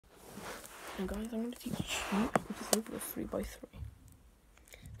Now guys, I'm going to teach you how to solve a 3x3.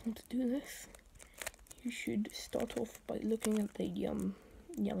 And to do this, you should start off by looking at the yellow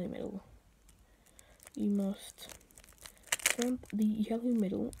middle. You must surround the yellow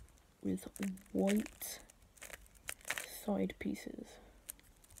middle with white side pieces,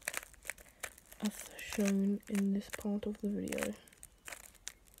 as shown in this part of the video.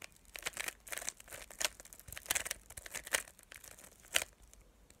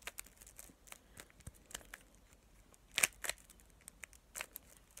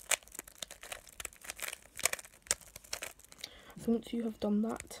 So once you have done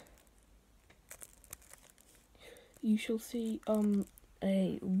that, you shall see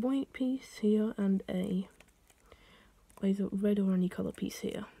a white piece here and a either red or any colour piece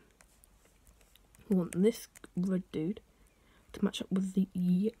here. You want this red dude to match up with the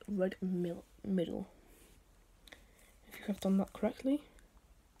red middle. If you have done that correctly,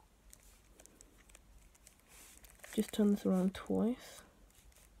 just turn this around twice,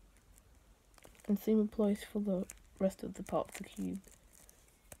 and same applies for the rest of the part of the cube.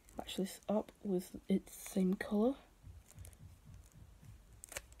 Match this up with its same colour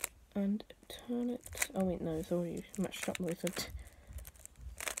and turn it. Oh wait, no, it's already matched up though, so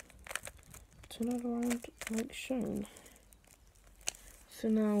turn it around like shown. So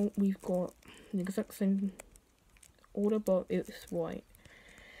now we've got the exact same order, but it's white.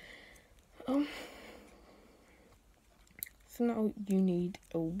 So now you need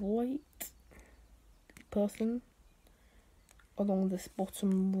a white person along this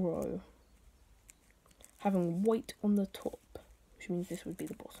bottom row, having white on the top, which means this would be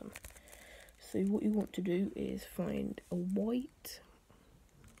the bottom. So what you want to do is find a white.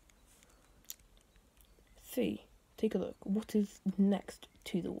 See, take a look. What is next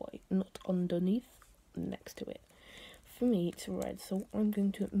to the white? Not underneath, next to it. For me, it's red, so I'm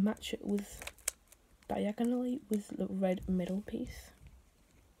going to match it with diagonally with the red middle piece,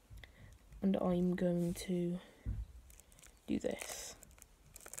 and I'm going to do this.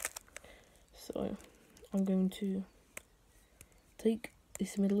 So I'm going to take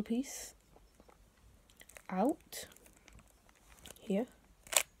this middle piece out here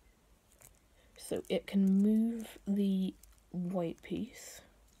so it can move the white piece,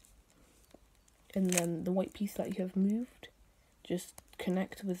 and then the white piece that you have moved just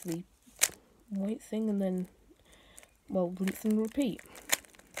connect with the white thing, and then, well, rinse and repeat.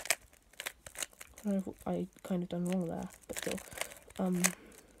 I don't know if I kind of done wrong there, but still.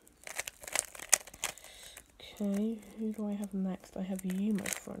 Okay, who do I have next? I have you, my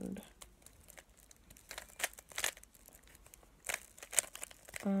friend.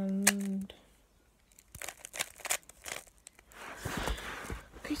 And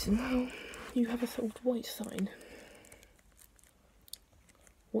okay, so now you have a solved white sign.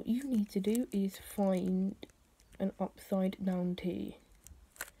 What you need to do is find an upside down T.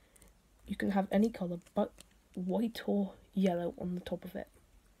 You can have any colour but white or yellow on the top of it.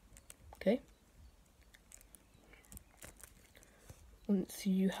 Okay? Once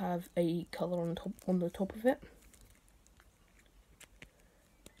you have a colour on the top of it,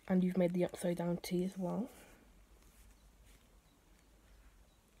 and you've made the upside down T as well,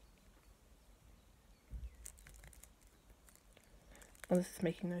 and this is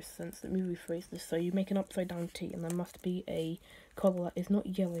making no sense, let me rephrase this. So you make an upside down T, and there must be a colour that is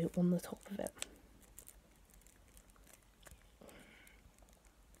not yellow on the top of it.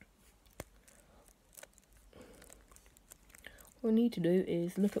 What we need to do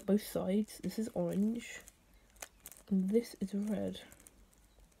is look at both sides. This is orange, and this is red.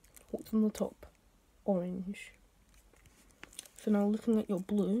 What's on the top? Orange. So now looking at your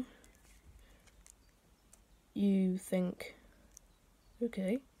blue, you think,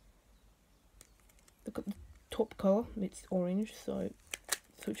 okay, look at the top colour, it's orange, so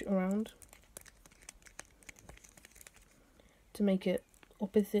switch it around to make it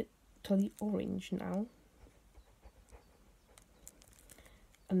opposite to the orange now.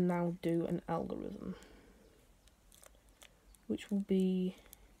 And now do an algorithm, which will be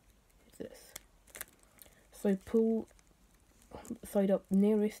this. So pull the side up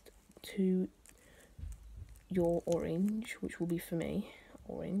nearest to your orange, which will be for me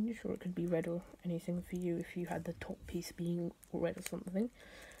orange, or it could be red or anything for you if you had the top piece being red or something.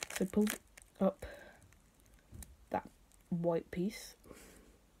 So pull up that white piece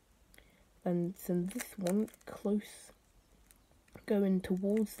and send this one close, going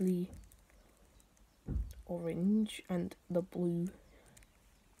towards the orange and the blue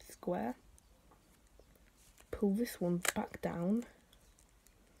square. Pull this one back down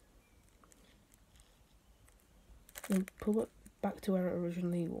and pull it back to where it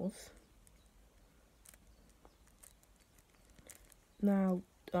originally was. Now,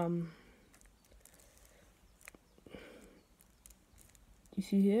 you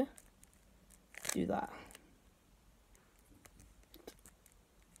see here? Do that.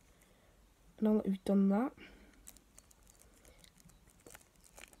 Now that we've done that,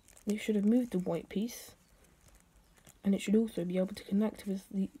 it should have moved the white piece, and it should also be able to connect with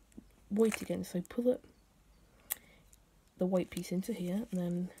the white again. So pull the white piece into here, and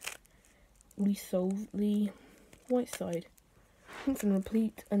then resolve the white side. Rinse and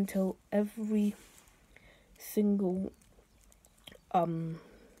repeat until every single thingamajiggy,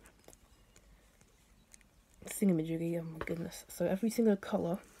 oh my goodness, so every single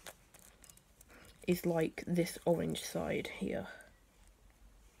colour is like this orange side here.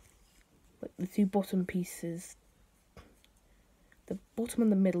 Like the two bottom pieces, the bottom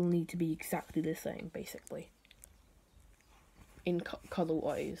and the middle need to be exactly the same, basically, in colour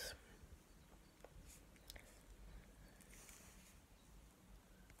wise.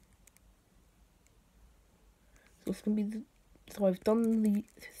 So it's gonna be so I've done the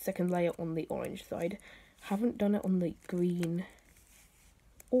second layer on the orange side, haven't done it on the green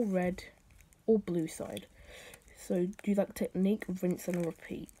or red or blue side. So do that technique, rinse and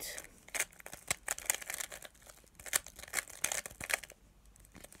repeat.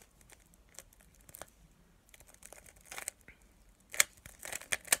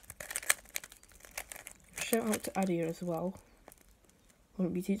 Shout out to Adia as well.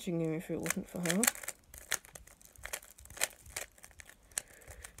 Wouldn't be teaching you if it wasn't for her.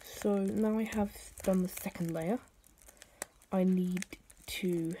 So now I have done the second layer. I need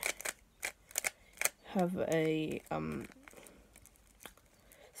to have a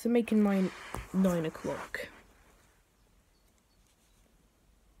so making mine 9 o'clock.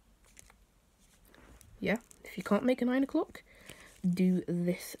 Yeah, if you can't make a 9 o'clock, do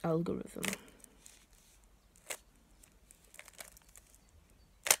this algorithm.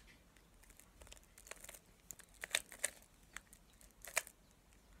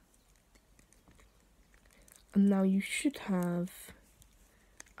 And now you should have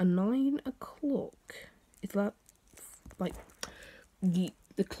a 9 o'clock. Is that like the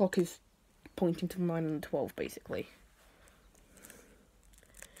clock is pointing to 9 and 12 basically.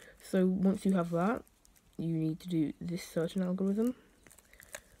 So once you have that, you need to do this certain algorithm,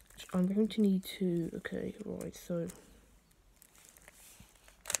 which I'm going to need to, okay, right, so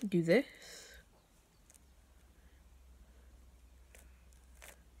do this,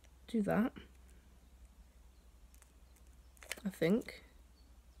 do that, I think,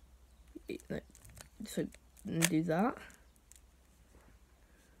 so do that,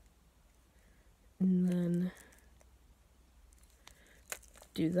 and then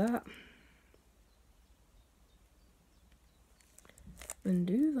do that, and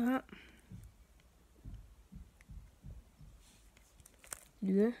do that,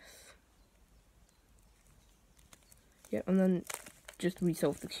 do this, yeah, and then just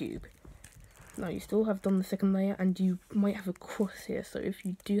resolve the cube. Now you still have done the second layer, and you might have a cross here, so if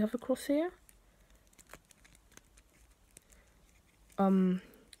you do have a cross here,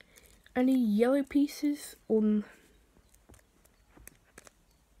 any yellow pieces on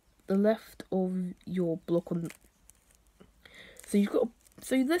the left of your block on, so you've got,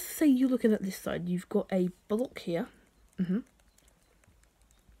 so let's say you're looking at this side, you've got a block here,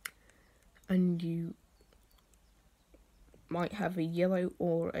 and you might have a yellow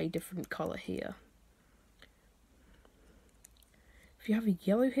or a different colour here. If you have a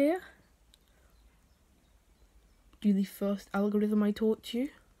yellow here, do the first algorithm I taught you.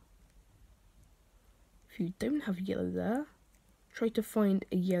 If you don't have yellow there, try to find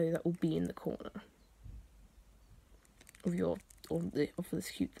a yellow that will be in the corner of your of this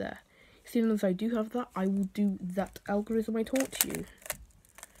cube there. Seeing as I do have that, I will do that algorithm I taught you.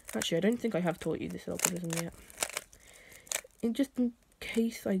 Actually, I don't think I have taught you this algorithm yet. And just in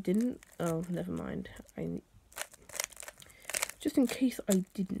case I didn't, oh, never mind. Just in case I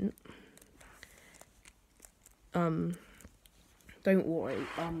didn't, don't worry.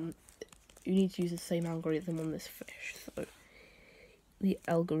 You need to use the same algorithm on this fish. So the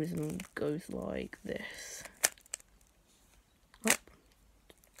algorithm goes like this: up,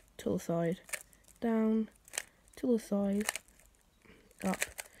 to the side, down, to the side, up,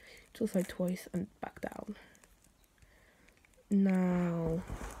 to the side twice, and back down. Now,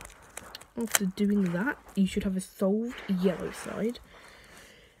 after doing that, you should have a solved yellow side,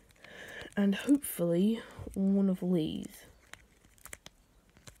 and hopefully one of these.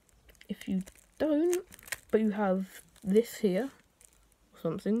 If you don't, but you have this here, or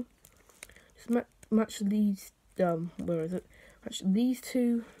something, just match these, where is it? Match these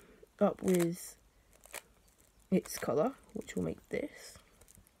two up with its colour, which will make this.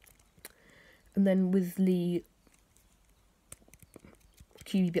 And then with the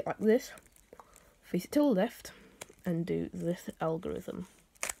cube bit like this, face it to the left and do this algorithm.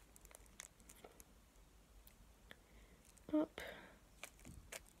 Up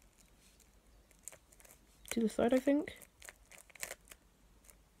to the side, I think.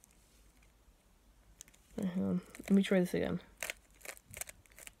 Let me try this again.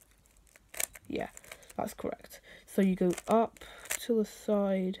 Yeah, that's correct. So you go up to the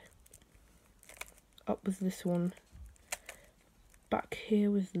side, up with this one, back here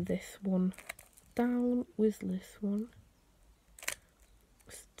with this one, down with this one,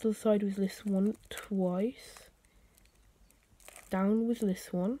 to the side with this one twice, down with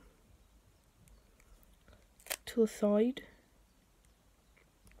this one, to the side,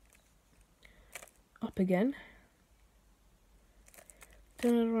 up again,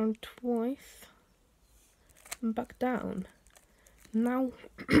 turn it around twice, and back down. Now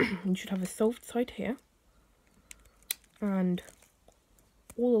you should have a solved side here, and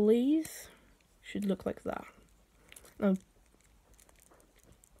all of these should look like that. Now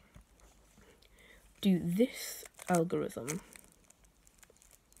do this algorithm.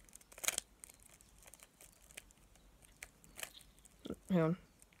 Hang on.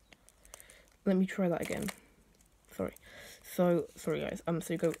 Let me try that again. Sorry. Sorry guys.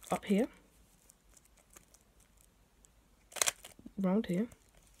 So you go up here, round here,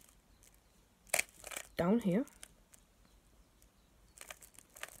 down here,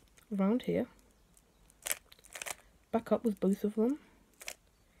 round here, back up with both of them,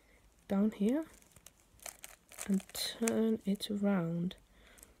 down here, and turn it around.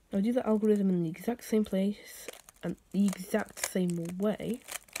 Now do the algorithm in the exact same place and the exact same way,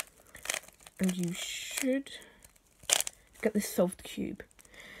 and you should get this solved cube.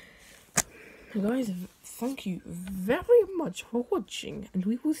 So guys, thank you very much for watching, and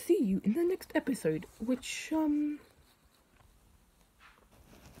we will see you in the next episode, which I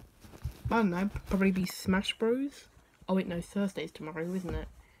don't know, probably be Smash Bros. Oh wait, no, Thursday's tomorrow, isn't it?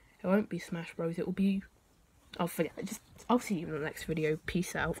 It won't be Smash Bros, it will be, I'll forget, I'll see you in the next video.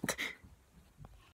 Peace out.